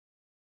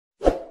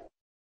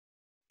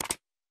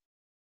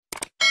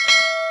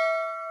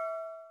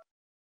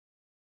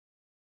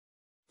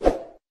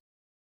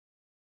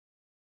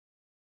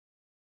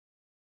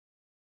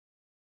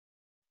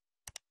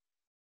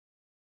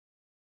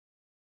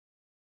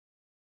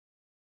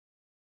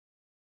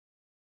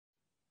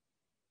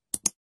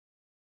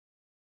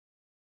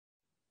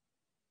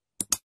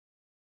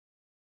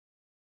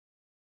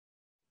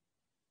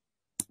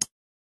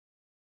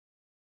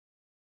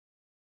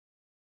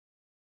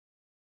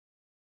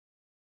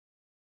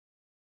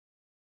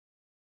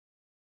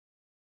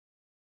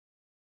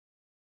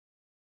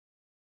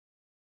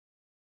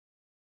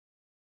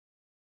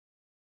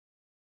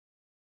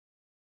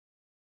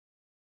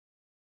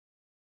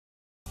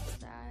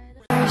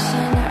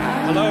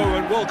Hello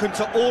and welcome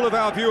to all of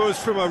our viewers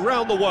from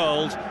around the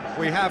world.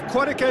 We have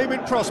quite a game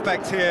in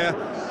prospect here.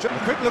 Just a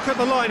quick look at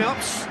the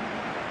lineups.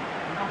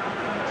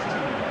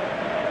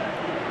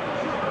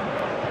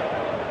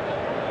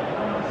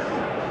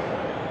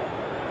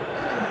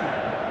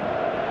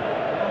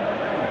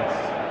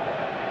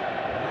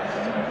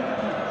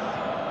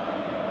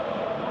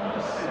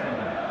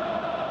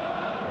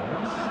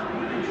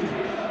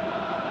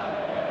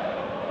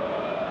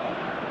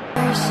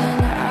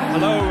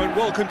 Hello and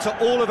welcome to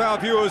all of our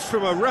viewers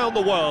from around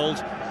the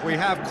world. We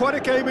have quite a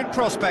game in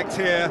prospect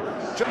here.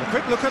 Just a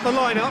quick look at the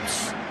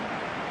lineups.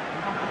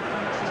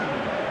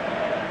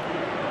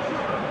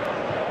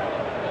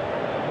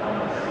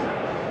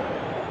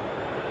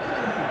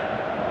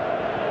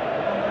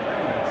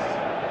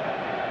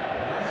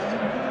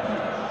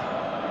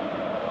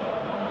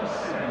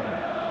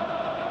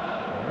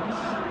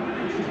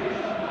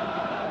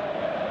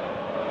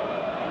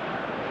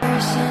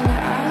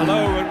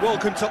 Hello and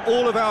welcome to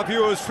all of our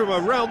viewers from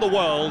around the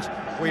world.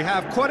 We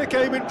have quite a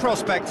game in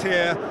prospect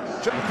here.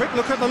 Just a quick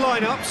look at the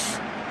lineups.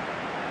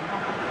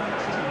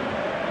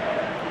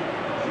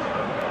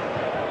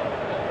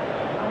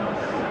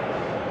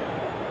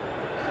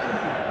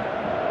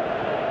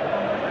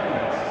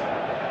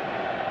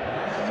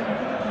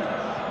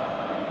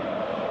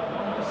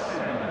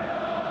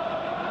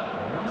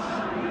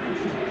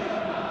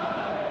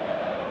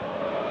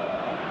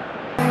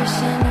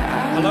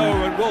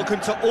 Hello and welcome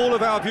to all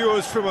of our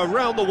viewers from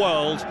around the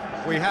world.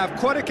 We have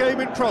quite a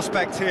game in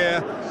prospect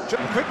here. Just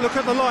a quick look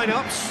at the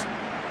lineups.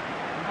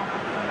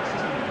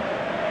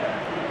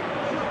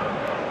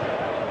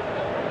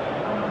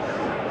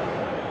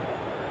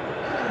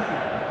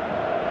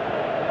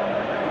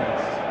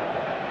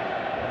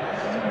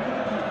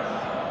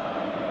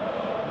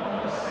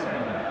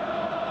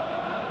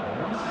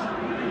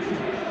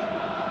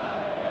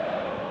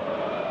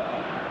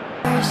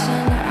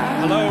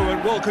 Hello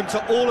and welcome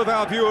to all of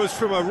our viewers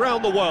from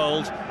around the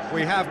world.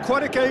 We have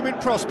quite a game in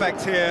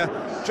prospect here.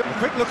 Just a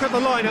quick look at the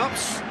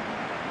lineups.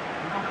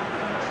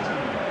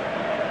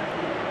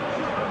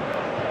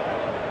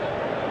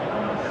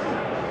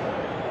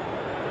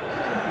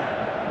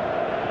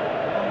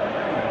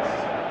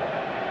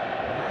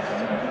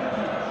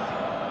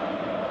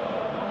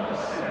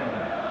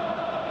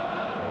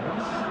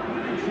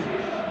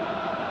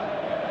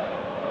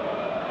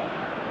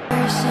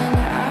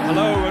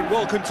 Hello and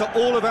welcome to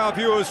all of our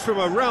viewers from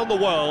around the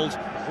world.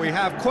 We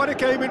have quite a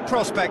game in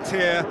prospect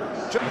here.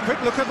 Just a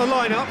quick look at the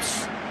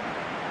lineups.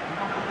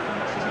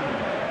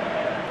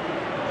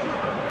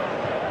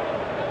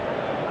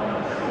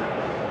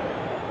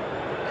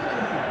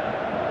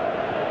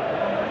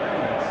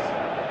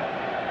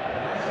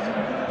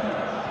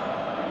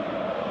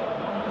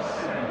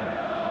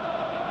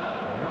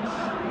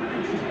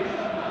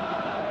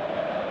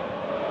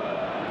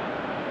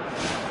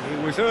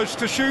 He was urged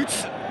to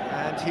shoot,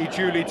 and he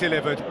duly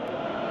delivered.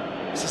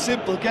 It's a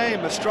simple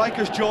game. A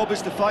striker's job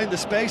is to find the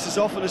space as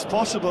often as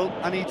possible,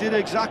 and he did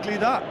exactly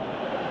that.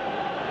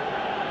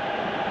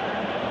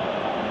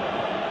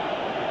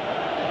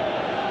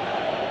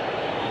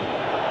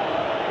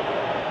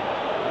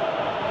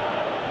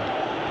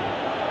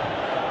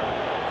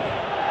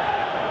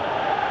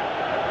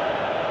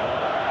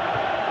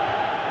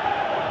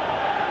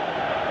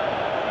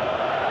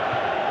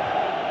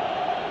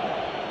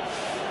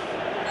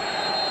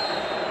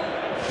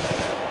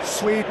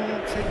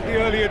 Sweden take the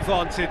early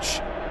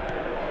advantage.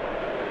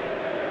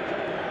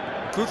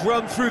 Good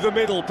run through the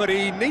middle, but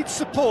he needs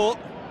support.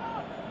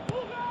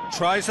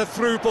 Tries a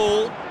through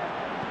ball.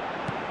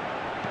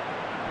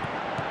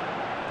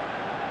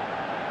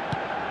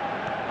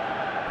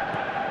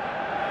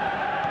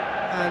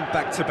 And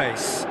back to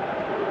base.